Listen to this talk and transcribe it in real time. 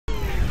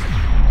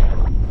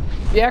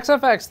The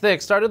XFX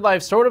THICC started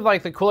life sort of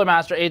like the Cooler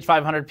Master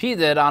H500P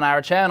did on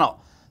our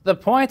channel. The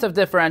point of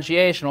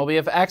differentiation will be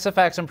if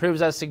XFX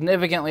improves as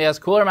significantly as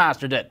Cooler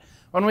Master did.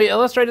 When we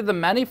illustrated the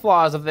many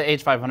flaws of the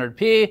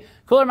H500P,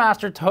 Cooler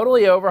Master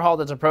totally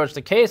overhauled its approach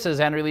to cases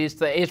and released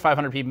the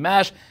H500P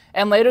Mesh,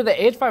 and later the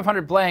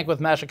H500 Blank with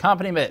mesh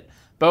accompaniment,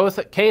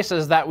 both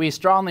cases that we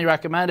strongly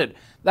recommended.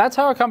 That's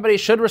how a company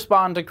should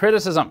respond to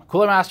criticism.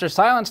 Cooler Master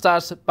silenced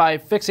us by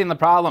fixing the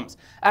problems.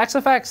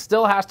 XFX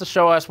still has to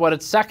show us what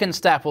its second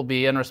step will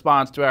be in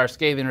response to our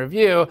scathing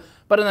review,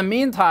 but in the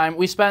meantime,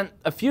 we spent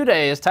a few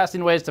days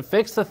testing ways to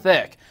fix the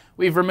THICC.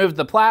 We've removed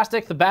the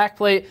plastic, the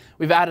backplate,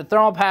 we've added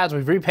thermal pads,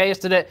 we've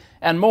repasted it,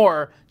 and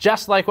more,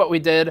 just like what we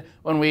did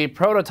when we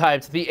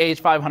prototyped the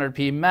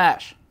H500P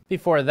mesh.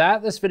 Before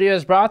that, this video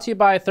is brought to you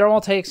by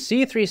Thermaltake's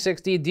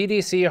C360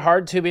 DDC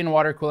hard tubing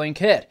water cooling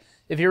kit.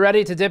 If you're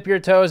ready to dip your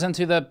toes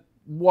into the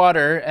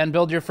water and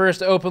build your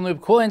first open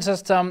loop cooling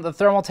system, the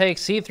Thermaltake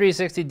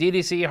C360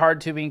 DDC hard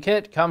tubing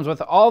kit comes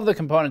with all of the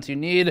components you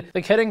need.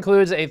 The kit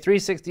includes a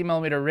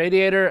 360mm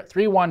radiator,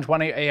 3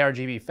 120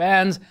 ARGB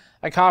fans,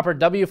 a copper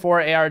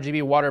W4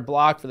 ARGB water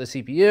block for the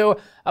CPU,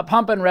 a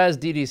pump and res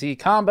DDC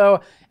combo,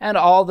 and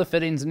all the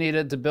fittings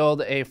needed to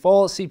build a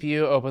full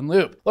CPU open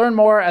loop. Learn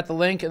more at the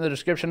link in the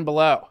description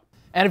below.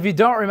 And if you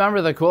don't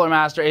remember the Cooler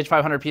Master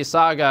H500P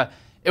saga,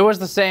 it was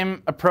the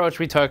same approach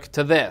we took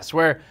to this,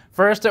 where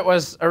first it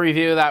was a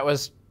review that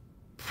was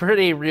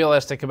pretty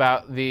realistic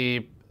about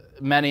the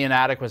many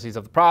inadequacies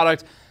of the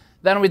product.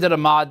 Then we did a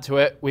mod to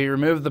it. We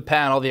removed the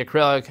panel, the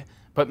acrylic,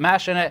 put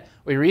mesh in it,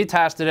 we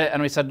retested it,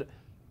 and we said,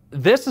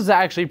 this is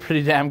actually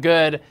pretty damn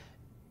good.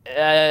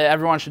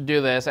 Everyone should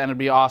do this, and it'd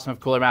be awesome if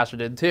Cooler Master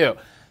did too.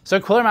 So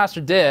Cooler Master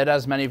did,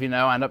 as many of you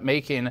know, end up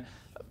making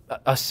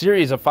a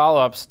series of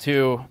follow-ups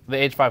to the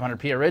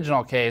H500P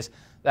original case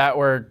that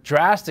were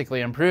drastically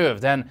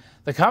improved. And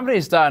the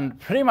company's done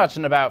pretty much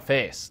an about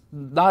face.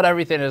 Not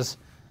everything is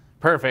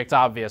perfect,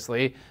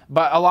 obviously,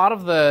 but a lot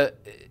of the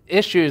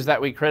issues that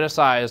we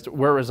criticized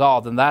were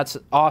resolved, and that's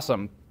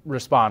awesome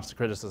response to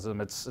criticism.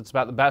 It's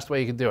about the best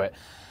way you could do it.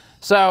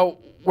 So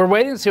we're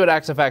waiting to see what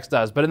XFX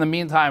does, but in the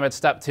meantime, it's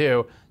step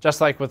 2,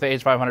 just like with the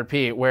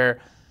H500P, where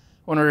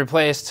when we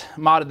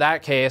modded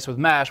that case with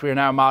mesh, we are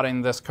now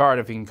modding this card,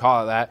 if you can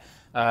call it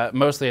that.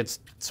 Mostly it's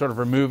sort of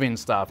removing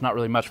stuff, not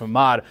really much of a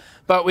mod.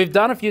 But we've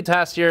done a few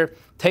tests here,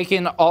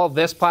 taking all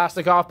this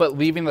plastic off, but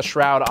leaving the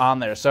shroud on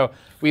there. So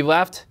we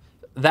left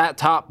that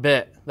top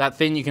bit, that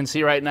thing you can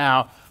see right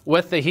now,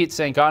 with the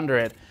heatsink under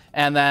it,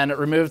 and then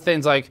removed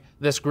things like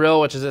this grill,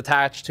 which is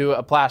attached to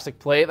a plastic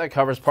plate that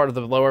covers part of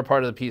the lower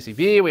part of the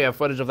PCB. We have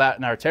footage of that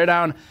in our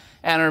teardown.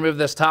 And removed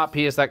this top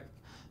piece that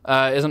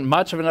isn't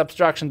much of an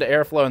obstruction to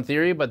airflow in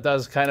theory, but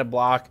does kind of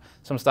block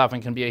some stuff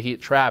and can be a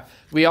heat trap.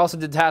 We also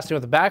did testing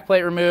with the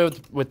backplate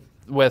removed,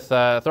 with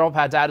thermal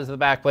pads added to the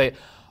backplate,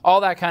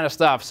 all that kind of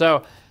stuff.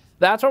 So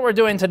that's what we're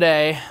doing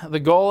today. The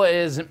goal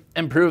is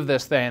improve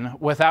this thing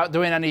without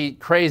doing any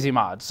crazy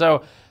mods.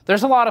 So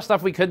there's a lot of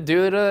stuff we could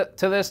do to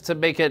this to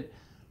make it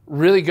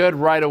really good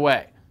right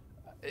away,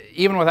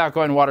 even without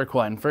going water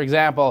cooling. For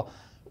example,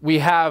 we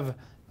have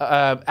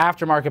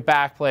aftermarket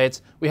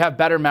backplates, we have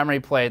better memory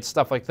plates,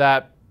 stuff like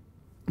that,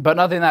 but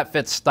nothing that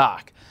fits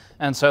stock.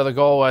 And so the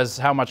goal was,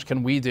 how much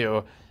can we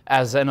do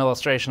as an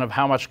illustration of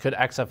how much could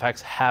XFX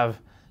have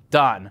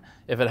done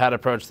if it had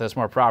approached this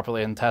more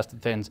properly and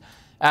tested things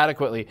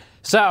adequately.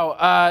 So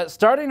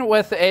starting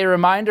with a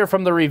reminder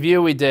from the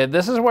review we did,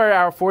 this is where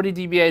our 40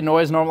 dBA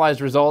noise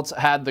normalized results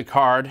had the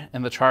card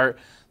in the chart.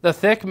 The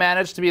THICC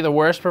managed to be the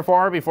worst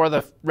performer before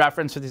the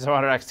reference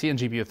 5700 XT and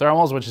GPU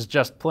thermals, which is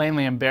just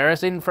plainly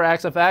embarrassing for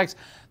XFX.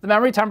 The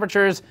memory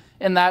temperatures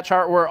in that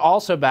chart were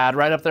also bad,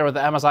 right up there with the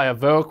MSI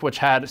Evoke, which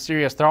had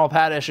serious thermal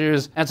pad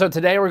issues. And so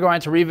today we're going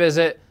to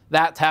revisit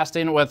that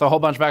testing with a whole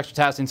bunch of extra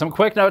testing. Some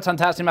quick notes on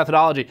testing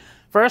methodology.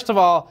 First of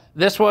all,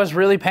 this was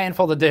really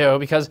painful to do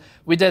because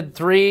we did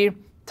 3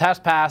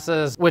 test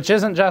passes, which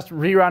isn't just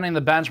rerunning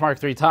the benchmark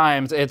 3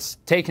 times, it's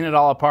taking it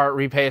all apart,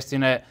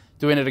 repasting it,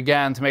 doing it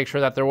again to make sure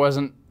that there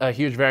wasn't a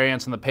huge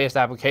variance in the paste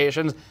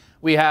applications.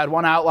 We had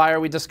one outlier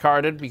we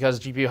discarded because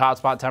GPU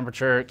hotspot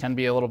temperature can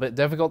be a little bit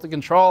difficult to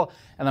control,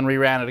 and then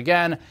reran it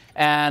again,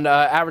 and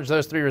averaged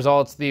those 3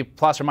 results. The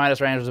plus or minus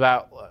range was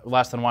about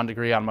less than 1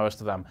 degree on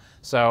most of them.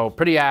 So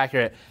pretty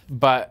accurate,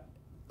 but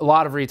a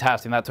lot of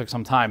retesting. That took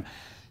some time.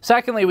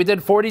 Secondly, we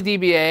did 40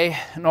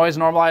 dBA noise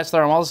normalized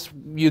thermals.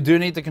 You do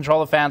need to control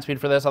the fan speed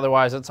for this,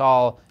 otherwise it's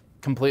all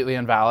completely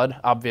invalid,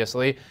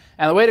 obviously.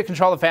 And the way to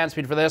control the fan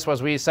speed for this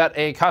was we set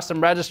a custom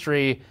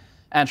registry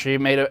entry,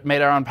 made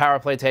our own power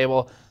play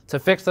table to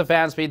fix the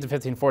fan speed to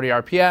 1540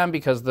 RPM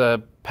because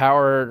the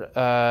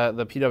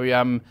the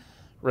PWM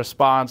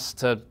response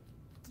to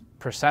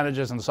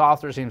percentages and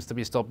software seems to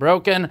be still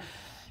broken.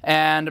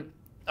 And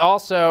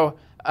also,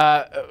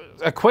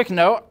 a quick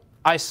note,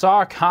 I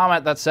saw a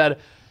comment that said,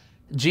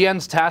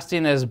 GN's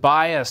testing is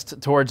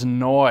biased towards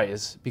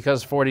noise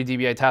because 40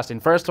 dBA testing.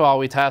 First of all,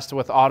 we test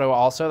with auto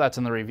also, that's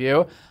in the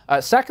review.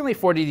 Secondly,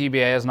 40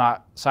 dBA is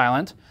not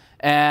silent.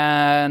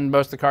 and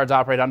most of the cards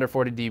operate under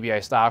 40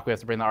 dBA stock. We have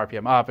to bring the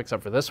RPM up,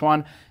 except for this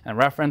one, and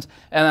reference.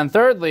 And then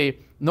thirdly,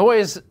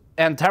 noise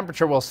and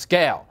temperature will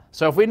scale.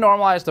 So if we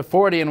normalize to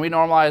 40 and we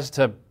normalize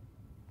to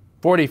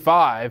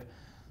 45,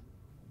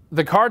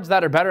 the cards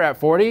that are better at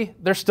 40,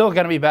 they're still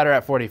going to be better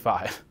at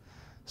 45.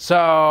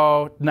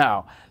 So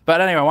no.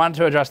 But anyway, I wanted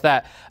to address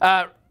that.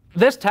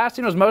 This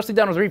testing was mostly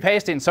done with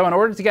repasting, so in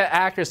order to get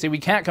accuracy, we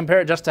can't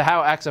compare it just to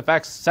how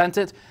XFX sent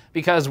it,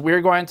 because we're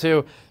going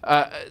to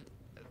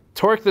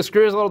torque the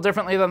screws a little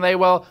differently than they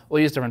will.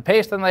 We'll use different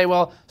paste than they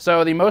will.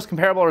 So the most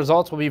comparable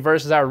results will be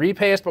versus our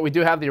repaste, but we do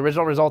have the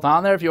original result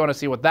on there if you want to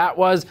see what that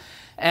was.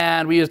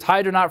 And we used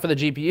Hydronaut for the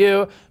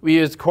GPU. We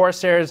used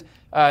Corsair's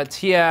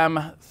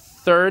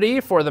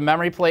TM30 for the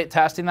memory plate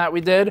testing that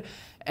we did,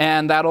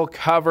 and that'll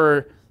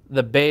cover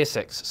the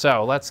basics.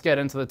 So let's get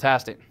into the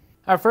testing.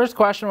 Our first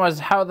question was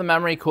how the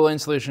memory cooling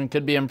solution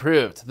could be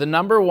improved. The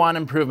number one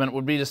improvement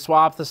would be to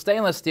swap the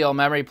stainless steel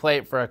memory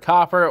plate for a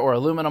copper or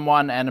aluminum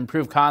one and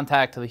improve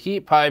contact to the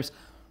heat pipes,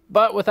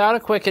 but without a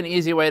quick and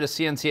easy way to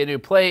CNC a new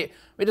plate,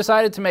 we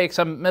decided to make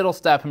some middle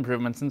step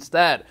improvements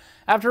instead.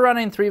 After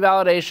running 3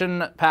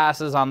 validation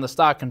passes on the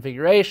stock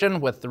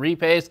configuration with the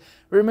repaste,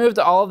 we removed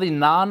all of the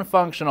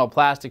non-functional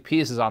plastic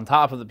pieces on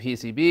top of the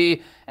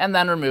PCB and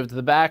then removed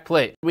the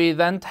backplate. We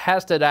then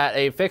tested at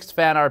a fixed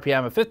fan RPM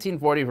of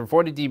 1540 for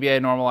 40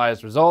 dBA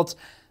normalized results.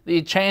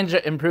 The change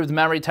improved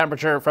memory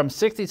temperature from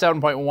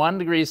 67.1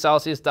 degrees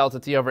Celsius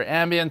delta T over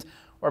ambient,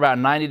 or about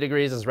 90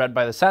 degrees as read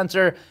by the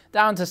sensor,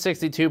 down to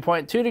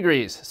 62.2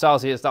 degrees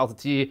Celsius delta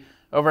T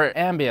over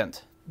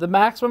ambient. The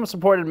maximum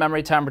supported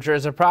memory temperature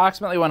is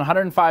approximately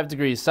 105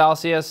 degrees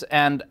Celsius,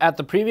 and at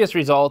the previous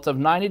result of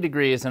 90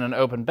 degrees in an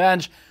open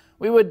bench,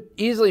 we would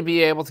easily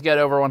be able to get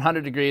over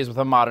 100 degrees with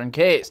a modern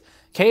case.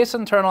 Case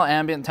internal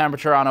ambient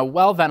temperature on a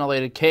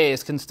well-ventilated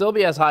case can still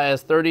be as high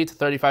as 30 to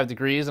 35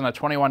 degrees in a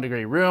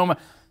 21-degree room,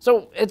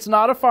 so it's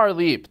not a far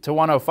leap to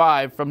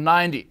 105 from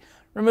 90.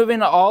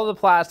 Removing all the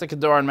plastic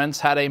adornments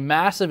had a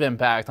massive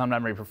impact on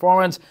memory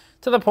performance,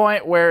 to the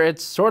point where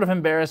it's sort of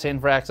embarrassing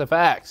for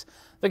XFX.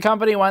 The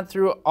company went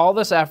through all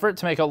this effort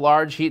to make a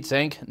large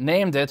heatsink,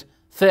 named it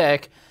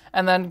THICC,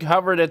 and then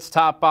covered its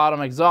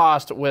top-bottom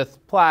exhaust with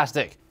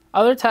plastic.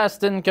 Other tests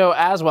didn't go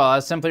as well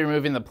as simply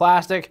removing the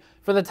plastic.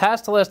 For the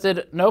test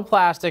listed no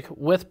plastic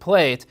with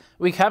plate,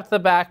 we kept the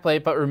back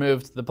plate but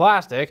removed the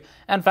plastic,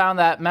 and found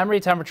that memory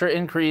temperature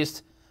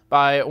increased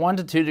by 1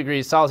 to 2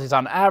 degrees Celsius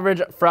on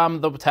average from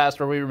the test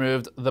where we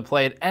removed the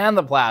plate and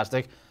the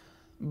plastic,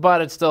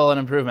 but it's still an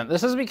improvement.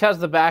 This is because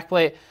the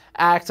backplate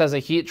acts as a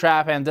heat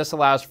trap and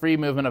disallows free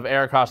movement of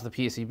air across the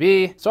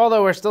PCB. So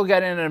although we're still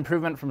getting an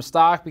improvement from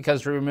stock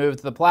because we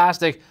removed the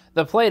plastic,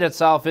 the plate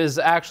itself is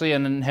actually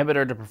an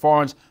inhibitor to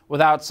performance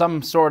without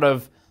some sort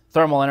of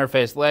thermal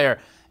interface layer.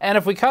 And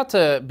if we cut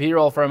to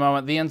B-roll for a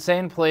moment, the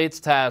Insane Plates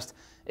test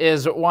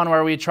is one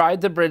where we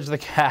tried to bridge the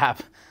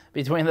gap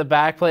between the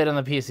backplate and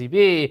the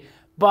PCB,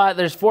 but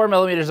there's 4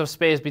 millimeters of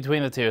space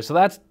between the two, so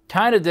that's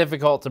kind of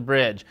difficult to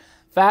bridge.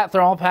 Fat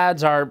thermal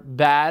pads are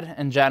bad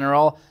in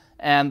general,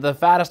 and the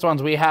fattest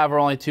ones we have are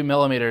only 2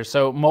 millimeters,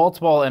 so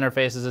multiple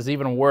interfaces is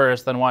even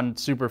worse than one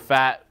super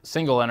fat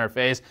single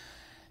interface,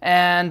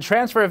 and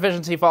transfer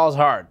efficiency falls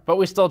hard, but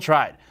we still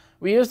tried.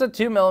 We used a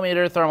 2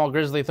 millimeter thermal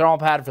grizzly thermal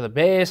pad for the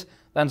base,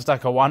 then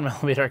stuck a 1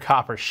 millimeter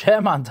copper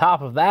shim on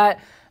top of that,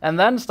 and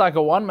then stuck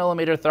a 1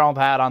 millimeter thermal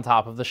pad on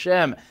top of the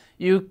shim.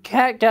 You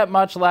can't get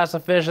much less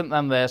efficient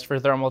than this for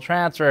thermal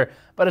transfer,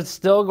 but it's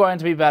still going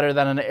to be better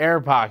than an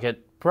air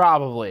pocket,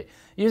 probably.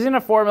 Using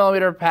a 4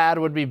 millimeter pad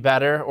would be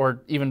better,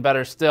 or even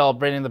better still,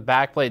 bringing the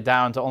backplate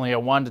down to only a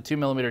 1 to 2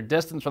 millimeter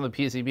distance from the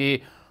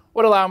PCB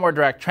would allow more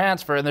direct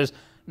transfer, and there's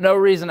no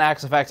reason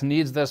XFX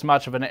needs this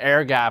much of an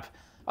air gap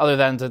other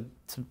than to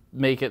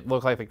make it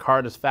look like the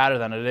card is fatter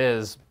than it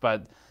is,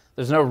 but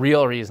there's no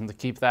real reason to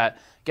keep that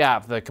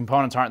gap. The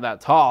components aren't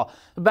that tall.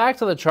 Back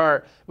to the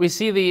chart, we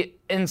see the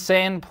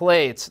Insane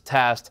Plates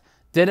test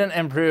didn't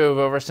improve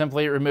over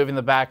simply removing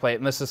the backplate,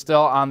 and this is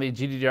still on the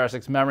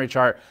GDDR6 memory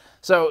chart.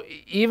 So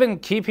even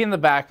keeping the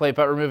backplate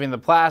but removing the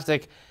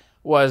plastic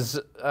was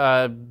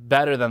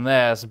better than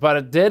this, but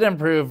it did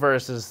improve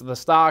versus the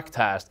stock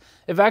test.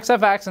 If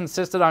XFX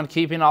insisted on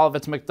keeping all of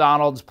its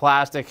McDonald's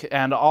plastic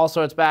and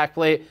also its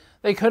backplate,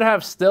 they could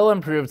have still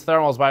improved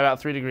thermals by about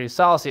 3 degrees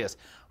Celsius.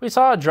 We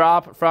saw a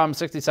drop from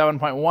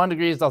 67.1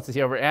 degrees delta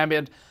T over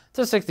ambient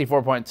to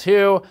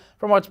 64.2,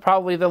 from what's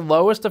probably the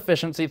lowest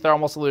efficiency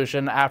thermal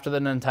solution after the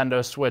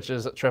Nintendo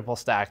Switch's triple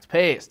stacked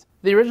paste.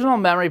 The original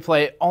memory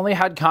plate only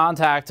had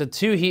contact to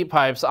 2 heat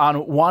pipes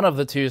on one of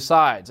the 2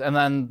 sides, and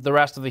then the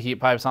rest of the heat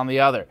pipes on the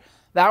other.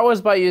 That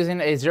was by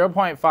using a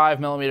 0.5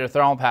 millimeter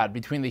thermal pad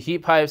between the heat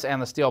pipes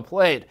and the steel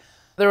plate.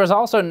 There was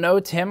also no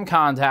TIM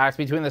contact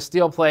between the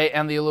steel plate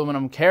and the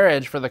aluminum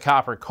carriage for the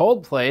copper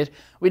cold plate.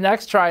 We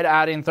next tried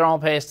adding thermal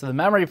paste to the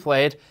memory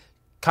plate,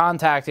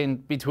 contacting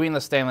between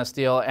the stainless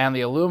steel and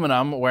the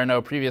aluminum where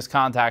no previous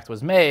contact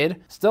was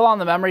made. Still on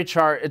the memory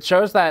chart, it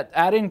shows that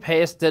adding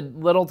paste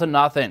did little to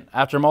nothing.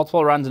 After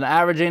multiple runs and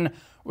averaging,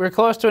 We're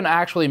close to an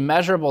actually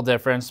measurable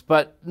difference,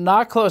 but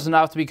not close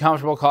enough to be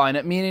comfortable calling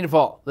it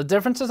meaningful. The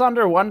difference is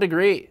under 1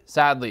 degree,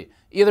 sadly.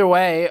 Either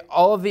way,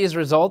 all of these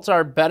results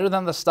are better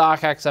than the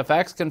stock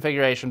XFX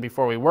configuration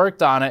before we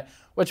worked on it,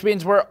 which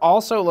means we're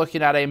also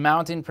looking at a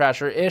mounting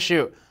pressure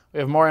issue. We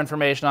have more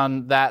information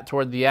on that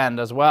toward the end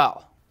as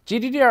well.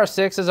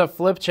 GDDR6 is a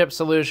flip chip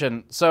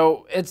solution,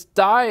 so its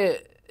die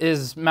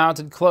is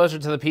mounted closer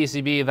to the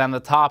PCB than the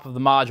top of the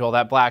module,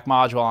 that black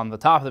module on the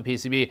top of the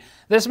PCB.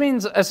 This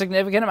means a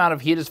significant amount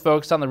of heat is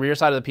focused on the rear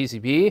side of the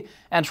PCB,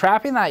 and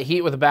trapping that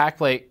heat with a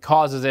backplate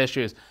causes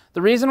issues.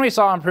 The reason we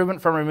saw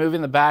improvement from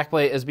removing the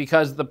backplate is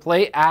because the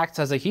plate acts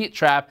as a heat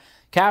trap,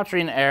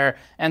 capturing air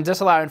and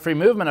disallowing free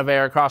movement of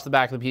air across the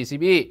back of the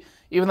PCB.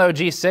 Even though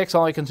G6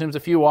 only consumes a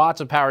few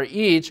watts of power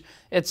each,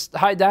 it's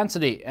high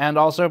density and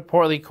also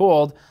poorly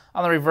cooled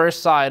on the reverse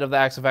side of the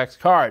XFX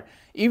card.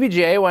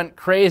 EVGA went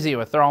crazy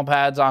with thermal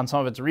pads on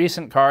some of its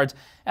recent cards,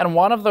 and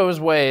one of those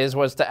ways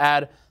was to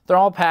add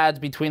thermal pads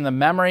between the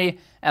memory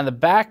and the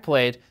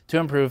backplate to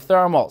improve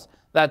thermals.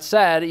 That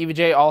said,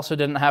 EVGA also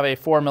didn't have a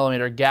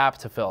 4mm gap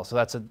to fill, so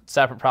that's a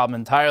separate problem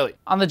entirely.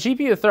 On the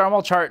GPU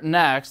thermal chart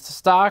next,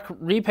 stock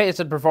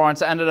repasted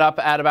performance ended up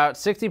at about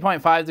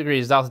 60.5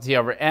 degrees delta T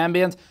over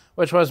ambient,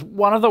 which was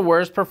one of the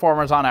worst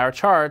performers on our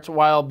charts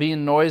while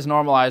being noise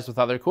normalized with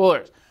other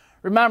coolers.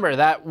 Remember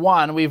that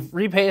 1, we've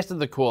repasted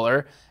the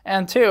cooler,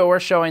 and 2,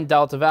 we're showing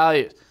delta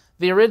values.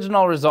 The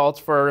original results,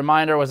 for a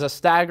reminder, was a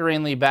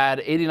staggeringly bad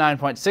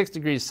 89.6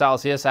 degrees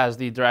Celsius as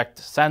the direct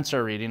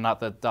sensor reading,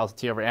 not the delta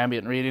T over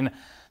ambient reading.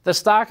 The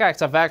stock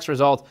XFX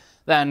result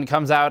then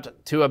comes out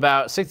to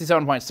about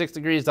 67.6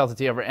 degrees delta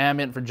T over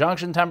ambient for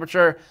junction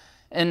temperature,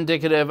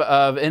 indicative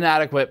of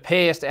inadequate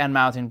paste and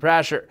mounting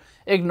pressure.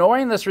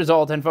 Ignoring this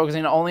result and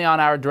focusing only on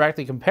our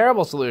directly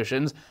comparable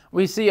solutions,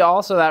 we see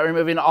also that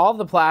removing all of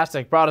the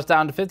plastic brought us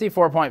down to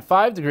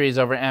 54.5 degrees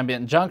over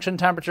ambient junction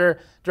temperature,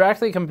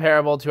 directly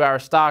comparable to our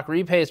stock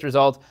repaste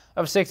result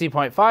of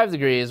 60.5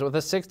 degrees with a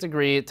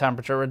 6-degree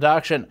temperature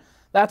reduction.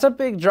 That's a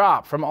big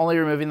drop from only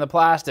removing the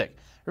plastic.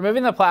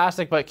 Removing the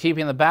plastic but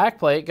keeping the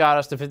backplate got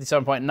us to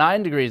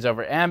 57.9 degrees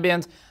over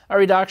ambient, a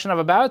reduction of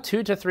about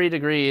 2 to 3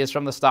 degrees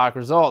from the stock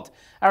result.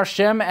 Our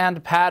shim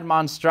and pad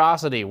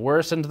monstrosity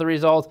worsened the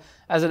result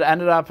as it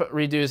ended up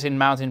reducing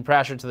mounting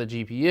pressure to the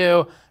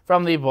GPU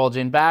from the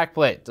bulging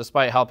backplate,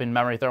 despite helping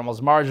memory thermals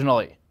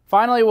marginally.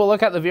 Finally, we'll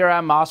look at the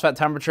VRM MOSFET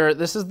temperature.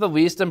 This is the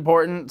least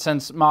important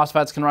since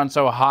MOSFETs can run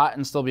so hot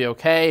and still be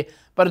okay,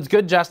 but it's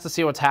good just to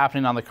see what's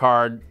happening on the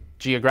card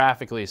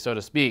geographically, so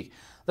to speak.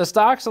 The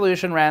stock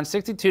solution ran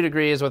 62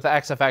 degrees with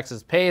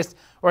XFX's paste,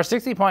 or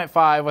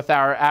 60.5 with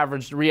our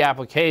averaged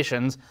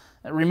reapplications.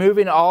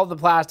 Removing all the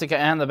plastic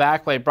and the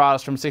backplate brought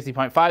us from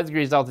 60.5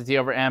 degrees delta T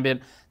over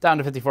ambient down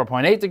to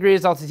 54.8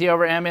 degrees delta T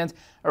over ambient,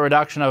 a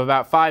reduction of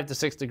about 5 to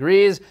 6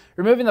 degrees.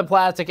 Removing the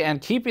plastic and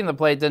keeping the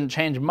plate didn't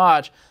change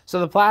much, so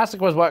the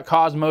plastic was what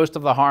caused most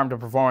of the harm to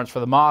performance for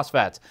the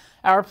MOSFETs.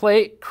 Our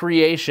plate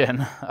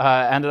creation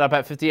ended up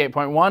at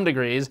 58.1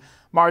 degrees,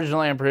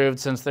 marginally improved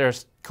since they're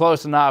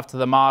close enough to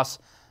the MOS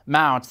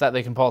mounts that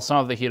they can pull some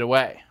of the heat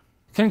away.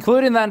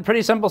 Concluding then,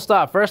 pretty simple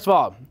stuff. First of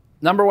all,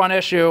 number 1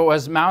 issue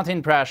was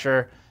mounting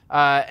pressure,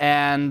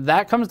 and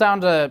that comes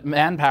down to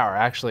manpower,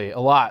 actually, a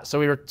lot. So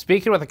we were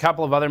speaking with a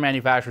couple of other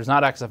manufacturers,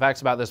 not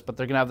XFX, about this, but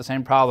they're going to have the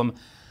same problem.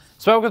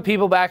 Spoke with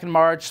people back in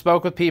March,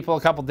 spoke with people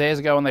a couple days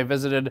ago when they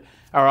visited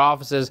our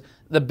offices.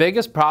 The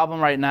biggest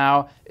problem right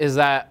now is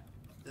that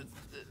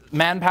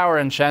manpower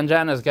in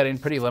Shenzhen is getting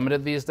pretty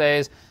limited these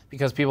days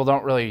because people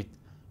don't really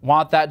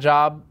want that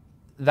job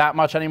that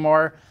much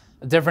anymore.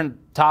 A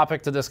different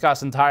topic to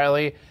discuss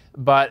entirely,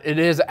 but it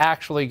is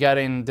actually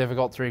getting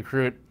difficult to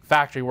recruit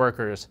factory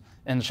workers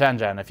in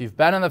Shenzhen. If you've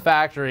been in the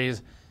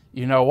factories,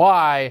 you know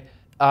why.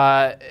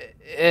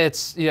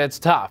 It's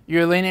tough.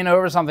 You're leaning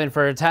over something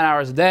for 10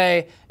 hours a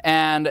day,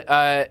 and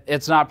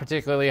it's not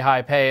particularly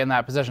high pay in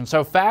that position.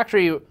 So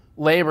factory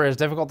labor is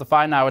difficult to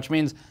find now, which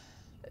means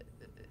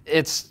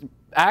it's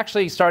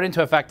actually starting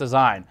to affect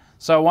design.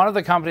 So one of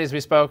the companies we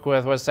spoke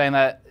with was saying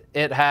that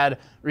it had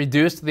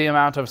reduced the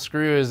amount of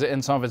screws in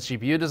some of its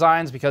GPU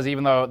designs because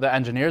even though the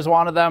engineers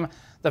wanted them,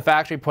 the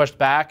factory pushed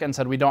back and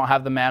said, we don't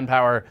have the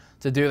manpower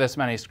to do this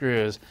many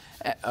screws,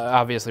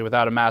 obviously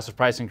without a massive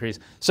price increase.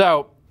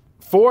 So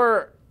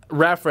for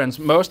reference,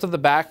 most of the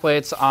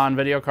backplates on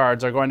video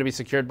cards are going to be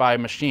secured by a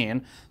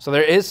machine. So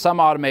there is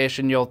some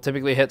automation. You'll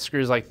typically hit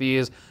screws like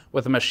these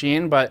with a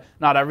machine, but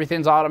not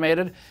everything's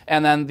automated.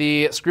 And then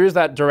the screws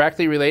that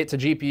directly relate to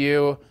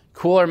GPU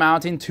cooler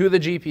mounting to the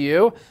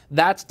GPU,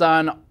 that's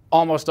done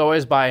almost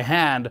always by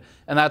hand,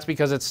 and that's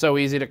because it's so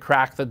easy to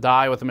crack the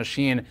die with a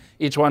machine.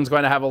 Each one's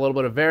going to have a little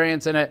bit of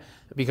variance in it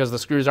because the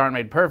screws aren't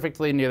made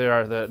perfectly, neither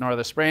are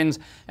the springs,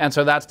 and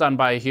so that's done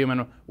by a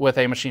human with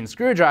a machine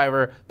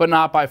screwdriver, but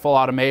not by full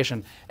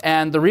automation.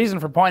 And the reason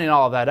for pointing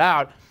all of that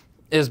out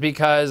is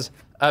because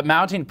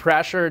mounting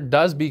pressure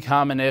does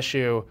become an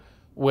issue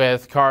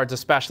with cards,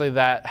 especially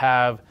that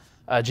have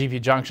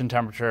GPU junction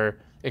temperature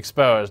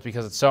exposed,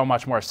 because it's so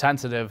much more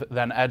sensitive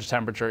than edge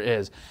temperature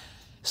is.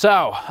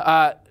 So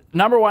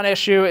number 1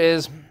 issue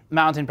is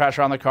mounting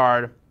pressure on the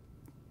card.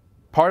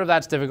 Part of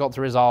that's difficult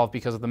to resolve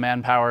because of the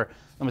manpower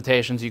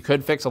limitations. You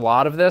could fix a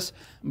lot of this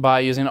by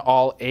using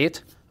all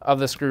 8 of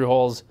the screw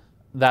holes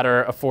that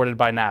are afforded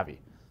by Navi.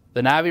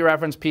 The Navi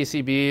reference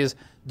PCBs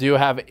do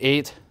have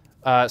 8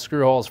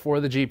 screw holes for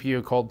the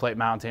GPU cold plate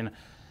mounting.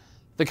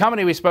 The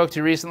company we spoke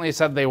to recently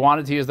said they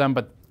wanted to use them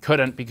but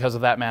couldn't because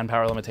of that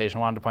manpower limitation.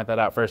 I wanted to point that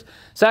out first.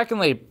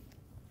 Secondly,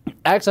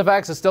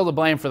 XFX is still to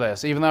blame for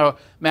this. Even though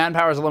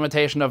manpower is a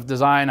limitation of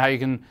design, how you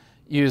can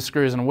use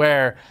screws and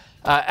wear,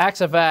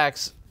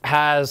 XFX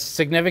has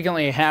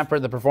significantly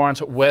hampered the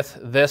performance with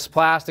this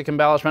plastic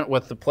embellishment,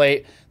 with the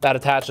plate that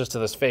attaches to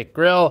this fake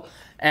grill.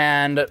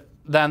 And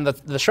then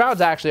the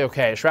shroud's actually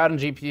okay. Shroud and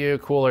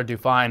GPU, cooler, do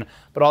fine.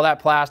 But all that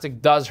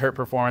plastic does hurt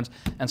performance,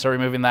 and so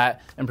removing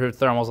that improved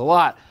thermals a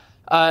lot.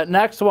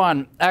 Next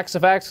one,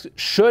 XFX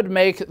should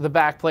make the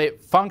backplate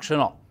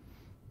functional,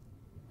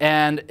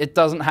 and it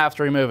doesn't have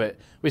to remove it.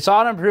 We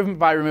saw an improvement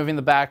by removing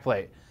the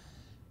backplate.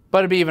 But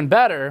it'd be even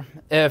better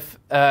if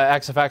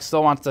XFX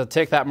still wants to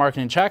tick that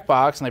marketing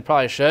checkbox, and they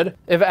probably should,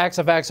 if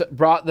XFX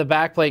brought the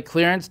backplate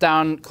clearance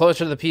down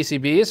closer to the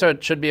PCB, so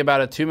it should be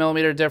about a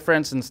 2mm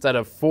difference instead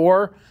of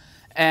 4,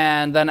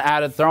 and then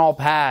added thermal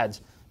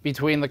pads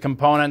between the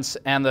components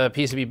and the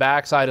PCB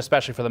backside,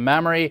 especially for the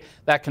memory,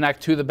 that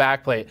connect to the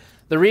backplate.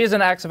 The reason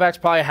XFX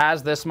probably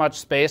has this much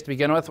space to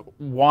begin with,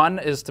 one,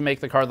 is to make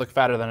the card look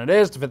fatter than it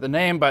is, to fit the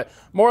name, but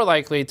more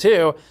likely,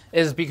 two,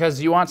 is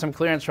because you want some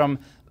clearance from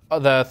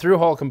the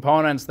through-hole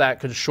components that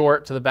could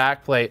short to the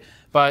backplate.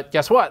 But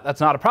guess what? That's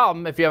not a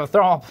problem if you have a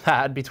thermal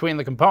pad between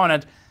the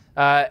component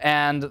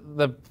and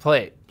the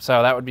plate.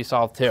 So that would be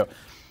solved too.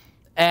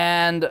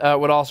 And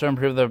would also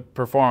improve the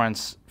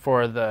performance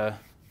for the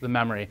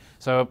memory.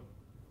 So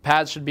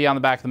pads should be on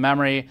the back of the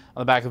memory,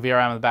 on the back of the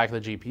VRM, on the back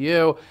of the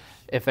GPU.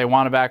 If they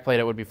want a backplate,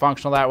 it would be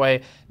functional that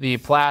way. The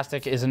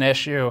plastic is an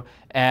issue,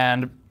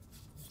 and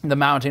the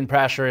mounting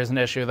pressure is an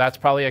issue. That's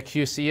probably a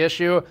QC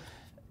issue.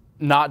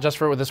 Not just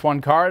for this one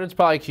card, it's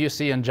probably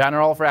QC in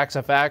general for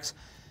XFX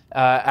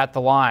at the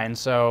line.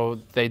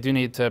 So they do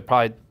need to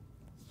probably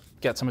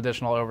get some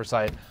additional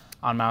oversight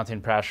on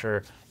mounting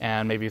pressure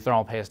and maybe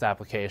thermal paste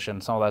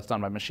application. Some of that's done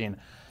by machine.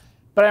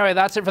 But anyway,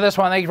 that's it for this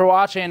one. Thank you for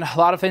watching. A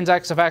lot of things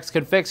XFX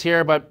could fix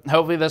here, but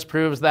hopefully this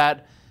proves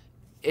that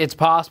it's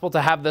possible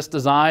to have this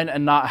design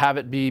and not have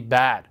it be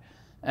bad.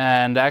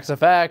 And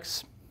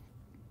XFX,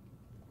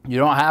 you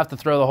don't have to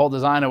throw the whole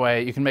design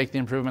away. You can make the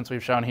improvements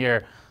we've shown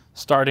here,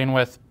 starting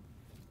with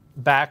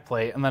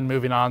backplate and then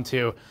moving on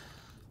to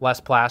less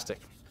plastic.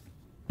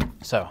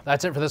 So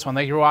that's it for this one.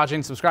 Thank you for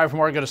watching. Subscribe for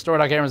more. Go to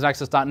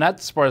store.gamersnexus.net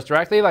to support us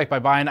directly, like by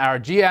buying our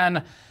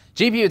GN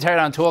GPU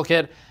Tear-Down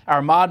Toolkit,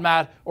 our mod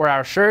mat, or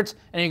our shirts.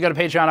 And you can go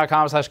to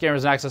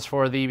patreon.com/gamersnexus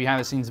for the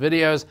behind-the-scenes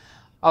videos.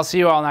 I'll see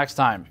you all next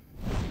time.